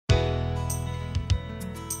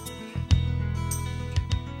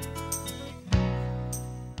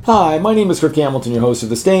Hi, my name is Kirk Hamilton, your host of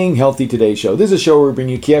the Staying Healthy Today show. This is a show where we bring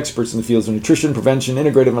you key experts in the fields of nutrition, prevention,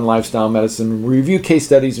 integrative and lifestyle medicine. We review case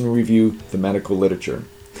studies and review the medical literature.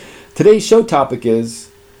 Today's show topic is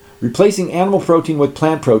replacing animal protein with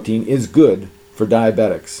plant protein is good for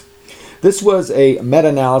diabetics. This was a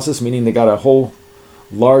meta-analysis, meaning they got a whole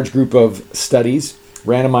large group of studies,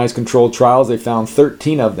 randomized controlled trials. They found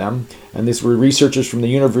 13 of them, and these were researchers from the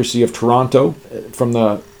University of Toronto, from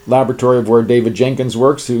the laboratory of where David Jenkins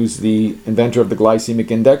works, who's the inventor of the glycemic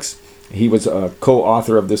index. He was a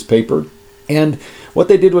co-author of this paper. And what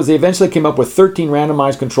they did was they eventually came up with 13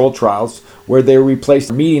 randomized controlled trials where they replaced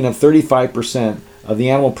a median of 35% of the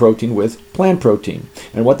animal protein with plant protein.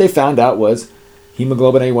 And what they found out was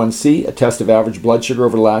hemoglobin A1C, a test of average blood sugar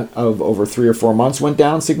over 3 or 4 months, went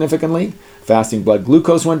down significantly. Fasting blood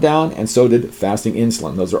glucose went down, and so did fasting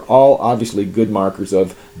insulin. Those are all obviously good markers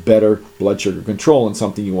of better blood sugar control and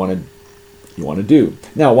something you want to do.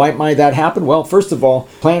 Now, why might that happen? Well, first of all,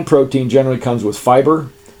 plant protein generally comes with fiber.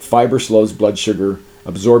 Fiber slows blood sugar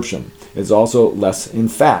absorption. It's also less in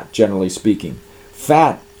fat, generally speaking.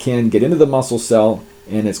 Fat can get into the muscle cell,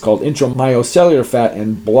 and it's called intramyocellular fat,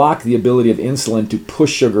 and block the ability of insulin to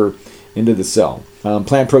push sugar into the cell.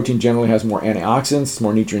 Plant protein generally has more antioxidants,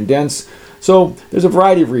 more nutrient dense. So there's a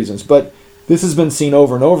variety of reasons, but this has been seen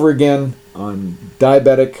over and over again on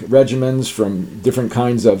diabetic regimens from different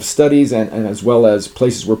kinds of studies and as well as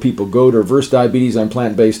places where people go to reverse diabetes on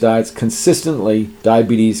plant-based diets. Consistently,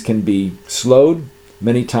 diabetes can be slowed,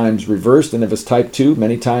 many times reversed, and if it's type 2,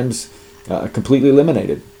 many times completely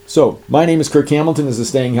eliminated. So, my name is Kirk Hamilton. This is the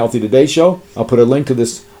Staying Healthy Today show. I'll put a link to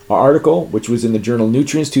this article, which was in the journal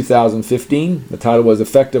Nutrients 2015. The title was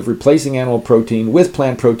Effective Replacing Animal Protein with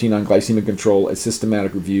Plant Protein on Glycemic Control, a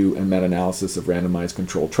Systematic Review and Meta-Analysis of Randomized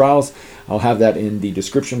Controlled Trials. I'll have that in the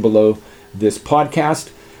description below this podcast.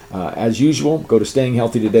 As usual, go to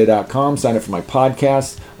stayinghealthytoday.com, sign up for my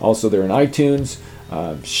podcast. Also, they're in iTunes.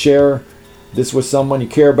 Share this with someone you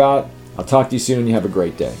care about. I'll talk to you soon. You have a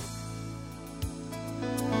great day.